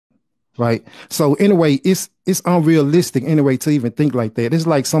right? So anyway, it's unrealistic anyway to even think like that. It's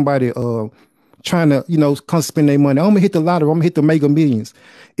like somebody trying to, come spend their money. I'm gonna hit the lottery, I'm gonna hit the mega millions.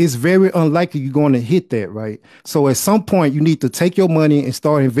 It's very unlikely you're going to hit that, right? So at some point you need to take your money and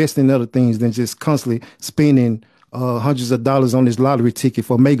start investing in other things than just constantly spending hundreds of dollars on this lottery ticket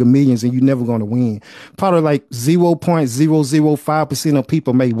for mega millions and you're never going to win. Probably like 0.005% of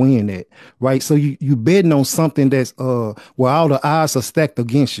people may win that, right? So you betting on something that's where all the odds are stacked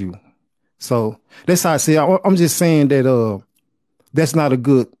against you. So that's how I say. I'm just saying that that's not a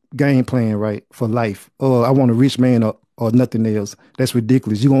good game plan, right, for life. I want a rich man or nothing else. That's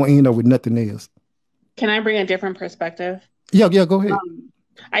ridiculous. You're gonna end up with nothing else. Can I bring a different perspective? Yeah, yeah, go ahead. Um,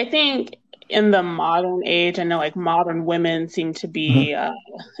 I think in the modern age, I know like modern women seem to Hmm. be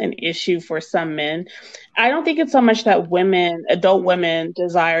an issue for some men. I don't think it's so much that women, adult women,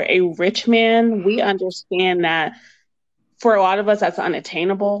 desire a rich man. We understand that for a lot of us, that's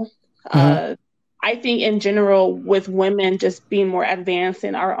unattainable. Hmm. Uh, I think in general, with women just being more advanced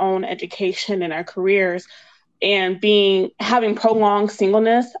in our own education and our careers, and being having prolonged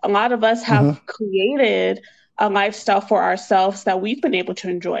singleness, a lot of us Hmm. have created a lifestyle for ourselves that we've been able to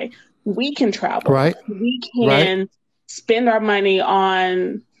enjoy. We can travel. Right, We right. can spend our money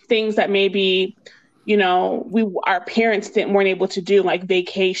on things that maybe, we our parents didn't weren't able to do, like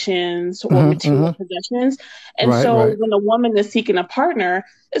vacations or Hmm. material Hmm. possessions. And Right, so right. when a woman is seeking a partner,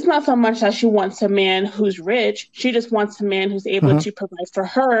 it's not so much that she wants a man who's rich. She just wants a man who's able Hmm. to provide for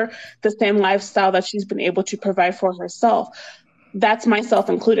her the same lifestyle that she's been able to provide for herself. That's myself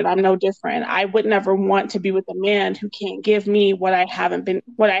included. I'm no different. I would never want to be with a man who can't give me what I have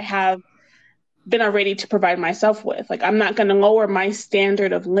been already to provide myself with. Like, I'm not going to lower my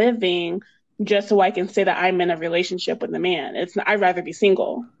standard of living just so I can say that I'm in a relationship with a man. I'd rather be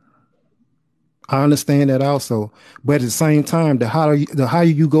single. I understand that also, but at the same time, the higher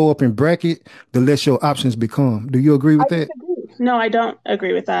you go up in bracket, the less your options become. Do you agree I with that? disagree. No, I don't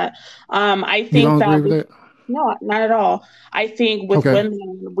agree with that. I You think don't that agree with that? no, not at all. I think with Okay. women,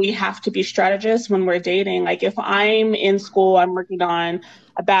 we have to be strategists when we're dating. Like, if I'm in school, I'm working on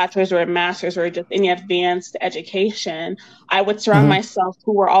a bachelor's or a master's or just any advanced education, I would surround Hmm. myself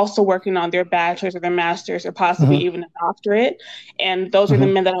who are also working on their bachelor's or their master's or possibly Hmm. even a doctorate. And those are the Hmm.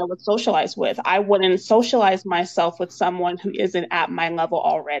 men that I would socialize with. I wouldn't socialize myself with someone who isn't at my level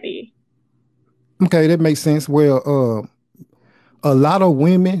already. Okay, that makes sense. Well, a lot of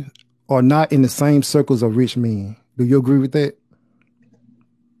women are not in the same circles of rich men. Do you agree with that?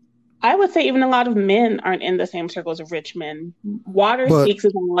 I would say even a lot of men aren't in the same circles of rich men. Water But speaks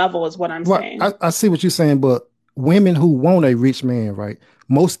its own level, is what I'm what saying. I see what you're saying, but women who want a rich man, right?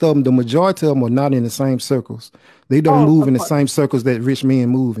 Most of them, the majority of them are not in the same circles. They don't Oh, move of in the course. same circles that rich men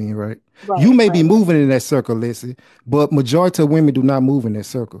move in, right? You Right, may be right, right. moving in that circle, Leslie, but majority of women do not move in that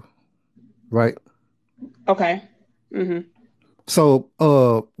circle, right? Okay. Hmm. So,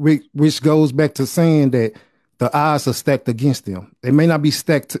 which goes back to saying that the odds are stacked against them. They may not be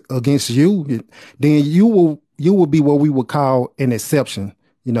stacked against you. Then you will be what we would call an exception.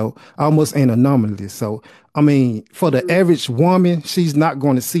 Almost an anomaly. So, I mean, for the average woman, she's not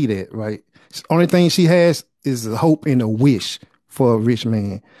going to see that, right? Only thing she has is a hope and a wish for a rich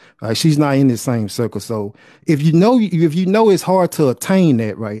man. She's not in the same circle. So if you know it's hard to attain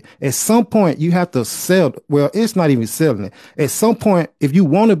that, right? At some point you have to sell. Well, it's not even selling it. At some point, if you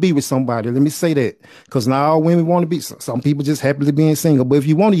want to be with somebody, let me say that, because not all women want to be. Some people just happily being single. But if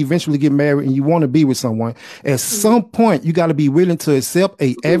you want to eventually get married and you want to be with someone, at some point you got to be willing to accept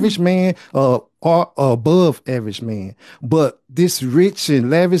a average man, or above average man. But this rich and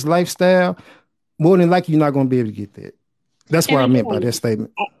lavish lifestyle, more than likely, you're not going to be able to get that. That's And what I meant by that again,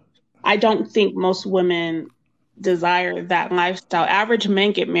 statement. I don't think most women desire that lifestyle. Average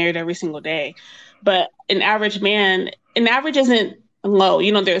men get married every single day, but an average isn't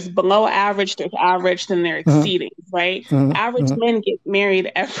low. There's below average, then there's Mhm, exceeding, right? mhm, Average mhm. men get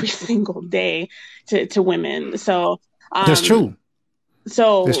married every single day to women. So, That's um, true. That's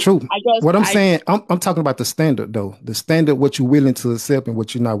so true. I guess What I'm saying, I'm talking about the standard though. The standard, what you're willing to accept and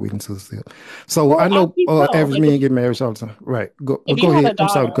what you're not willing to accept. So I well, as know you go, average like men get married all the time. Right. Go, if but go you had a ahead. I'm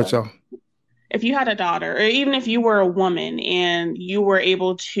sorry to daughter, cut y'all. if you had a daughter, or even if you were a woman and you were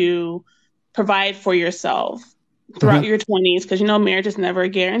able to provide for yourself throughout Hmm. your 20s, because marriage is never a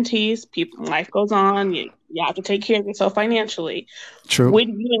guarantee. People, life goes on. You have to take care of yourself financially. True. Would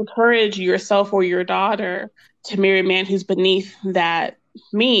you encourage yourself or your daughter to marry a man who's beneath that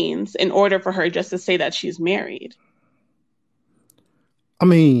means in order for her just to say that she's married? I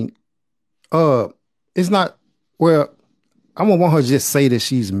mean, uh, it's not, well, I don't want her to just say that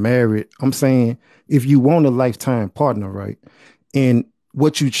she's married. I'm saying if you want a lifetime partner, right? And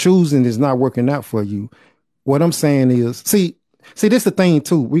what you choosing is not working out for you. What I'm saying is, see, this the thing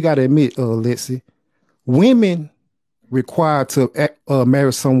too. We got to admit, Lexi, women required to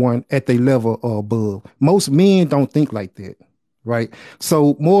marry someone at their level or above. Most men don't think like that, right?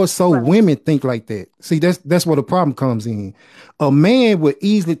 So more so, Right. women think like that. See, that's where the problem comes in. A man would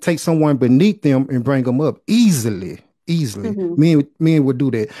easily take someone beneath them and bring them up easily. Hmm. Men would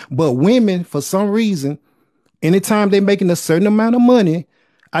do that, but women, for some reason, anytime they're making a certain amount of money,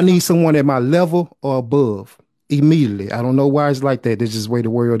 I need someone at my level or above immediately. I don't know why it's like that. That's just the way the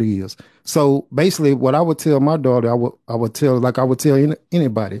world is. So basically, what I would tell my daughter, I would tell like I would tell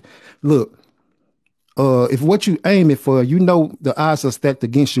anybody, look, if what you aiming for, you know the odds are stacked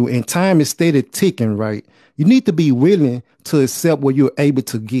against you, and time is steady ticking, right? You need to be willing to accept what you're able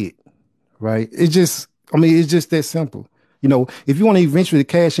to get, right? It's just that simple. If you want to eventually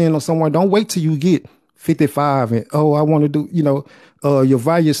cash in on someone, don't wait till you get 55 and, oh, I want to do, your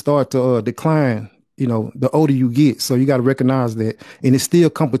values start to decline, the older you get. So you got to recognize that. And it's still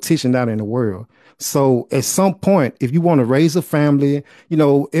competition out in the world. So at some point, if you want to raise a family,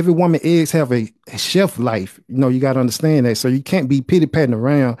 every woman eggs have a shelf life. You got to understand that. So you can't be pity patting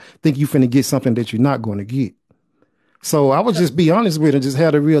around, think you finna get something that you're not going to get. So I would just be honest with her, just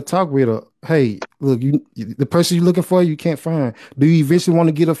have a real talk with her. Hey, look, the person you're looking for, you can't find. Do you eventually want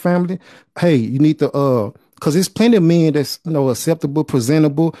to get a family? Hey, you need to because there's plenty of men that's acceptable,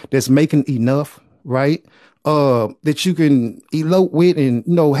 presentable, that's making enough, right? That you can elope with and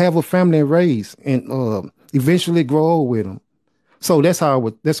have a family and raise and eventually grow old with them. So that's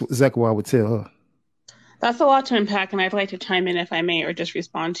exactly what I would tell her. That's a lot to unpack, and I'd like to chime in if I may, or just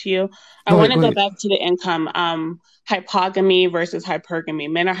respond to you. I Go want ahead, to go go ahead. back to the income, hypogamy versus hypergamy.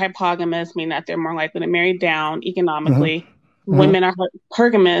 Men are hypogamous, meaning that they're more likely to marry down Mm-hmm. economically. Mm-hmm. Women are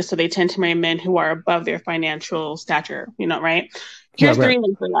hypergamous, so they tend to marry men who are above their financial stature, right? Right, Here's the right.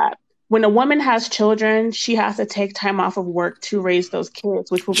 reason for that. When a woman has children, she has to take time off of work to raise those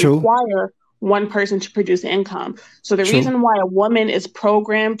kids, which will True, require one person to produce income. So the true. reason why a woman is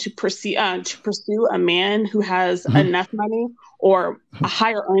programmed to pursue a man who has Mm-hmm. enough money or a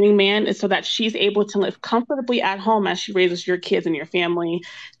higher earning man is so that she's able to live comfortably at home as she raises your kids and your family,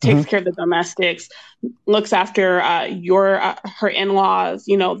 takes Mm-hmm. care of the domestics, looks after your her in-laws.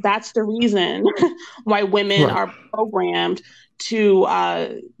 That's the reason why women Right. are programmed to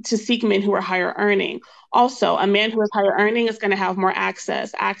seek men who are higher earning. Also, a man who is higher earning is going to have more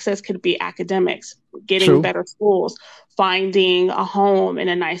access. Access could be academics, getting True. better schools, finding a home in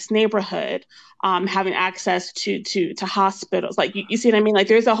a nice neighborhood, having access to hospitals. Like you see what I mean? Like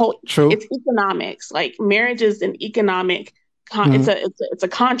there's a whole. True. It's economics. Like marriage is an economic. It's Mm-hmm. a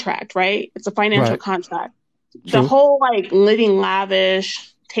contract, right? It's a financial Right. contract. The True. whole like living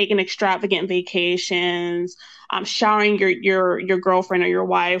lavish, taking extravagant vacations, showering your girlfriend or your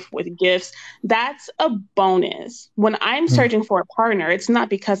wife with gifts, that's a bonus. When I'm Mm-hmm. searching for a partner, it's not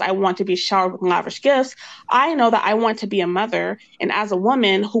because I want to be showered with lavish gifts. I know that I want to be a mother, and as a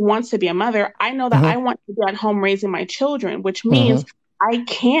woman who wants to be a mother, I know that I Mm-hmm. want to be at home raising my children, which Mm-hmm. means I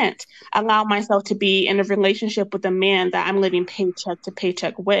can't allow myself to be in a relationship with a man that I'm living paycheck to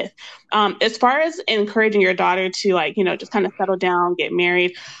paycheck with. As far as encouraging your daughter to like, just kind of settle down, get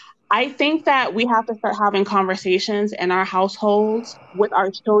married, I think that we have to start having conversations in our households with our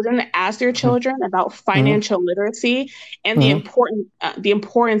children as their children about Mm-hmm. financial literacy and the Mm-hmm.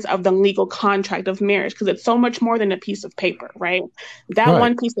 importance of the legal contract of marriage because it's so much more than a piece of paper, right? That Right.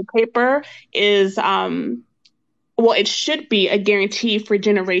 one piece of paper is well, it should be a guarantee for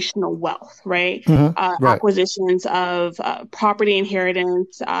generational wealth, right? Mm-hmm. Right. Acquisitions of property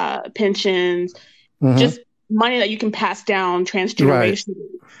inheritance, pensions, Mm-hmm. just money that you can pass down Right. transgenerationally.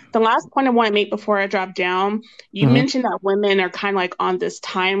 The last point I want to make before I drop down, you Mm-hmm. mentioned that women are kind of like on this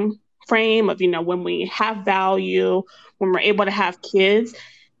time frame of, when we have value, when we're able to have kids.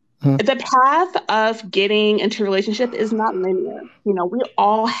 Mm-hmm. The path of getting into a relationship is not linear. We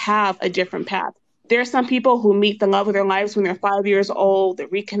all have a different path. There are some people who meet the love of their lives when they're 5 years old, they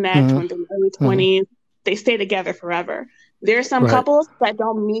reconnect when they're in their early Mm-hmm. 20s, they stay together forever. There are some Right. couples that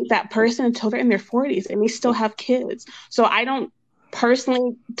don't meet that person until they're in their 40s and they still have kids. So I don't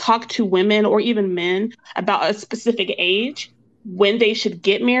personally talk to women or even men about a specific age when they should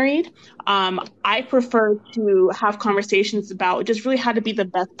get married. I prefer to have conversations about just really how to be the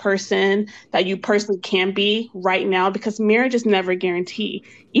best person that you personally can be right now because marriage is never guaranteed.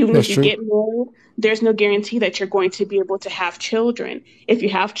 Even That's if you true. get married, there's no guarantee that you're going to be able to have children. If you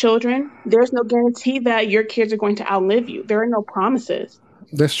have children, there's no guarantee that your kids are going to outlive you. There are no promises.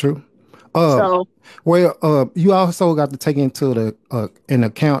 That's true. Um, So, you also got to take into the an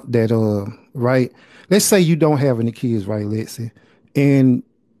account that right. Let's say you don't have any kids, right, Lexi, and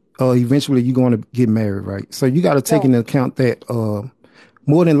eventually you're going to get married, right? So you got to take Right. into account that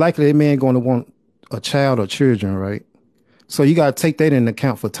more than likely that man going to want a child or children, right? So you got to take that into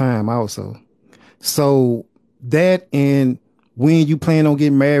account for time also. So that and when you plan on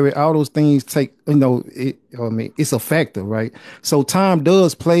getting married, all those things take, I mean, it's a factor, right? So time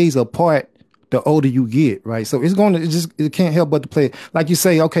does plays a part the older you get, right? So it can't help but to play. Like you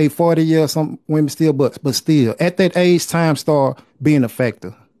say, okay, 40 years, some women still, but still at that age, time start being a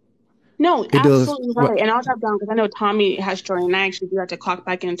factor. No, It does. absolutely Right. right. And I'll drop down because I know Tommy has joined and I actually do have to clock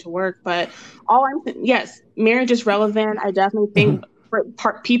back into work. But yes, marriage is relevant. I definitely think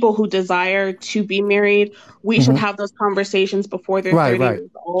for people who desire to be married, we should have those conversations before they're Right, 30 right. years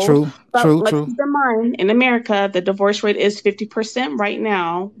old. True, But true, let's true. keep in mind, in America, the divorce rate is 50% right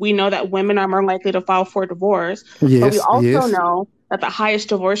now. We know that women are more likely to file for divorce, but we Yes, also yes. know that the highest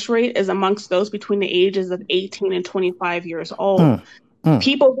divorce rate is amongst those between the ages of 18 and 25 years old. Mm, mm.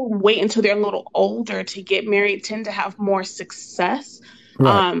 People who wait until they're a little older to get married tend to have more success.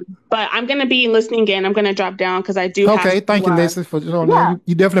 Right. But I'm going to be listening again. I'm going to drop down because I do have Okay, to. thank you, Lexi, for Yeah,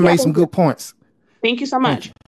 you definitely yeah. made some Thank you. good points. Thank you so Thank much. you.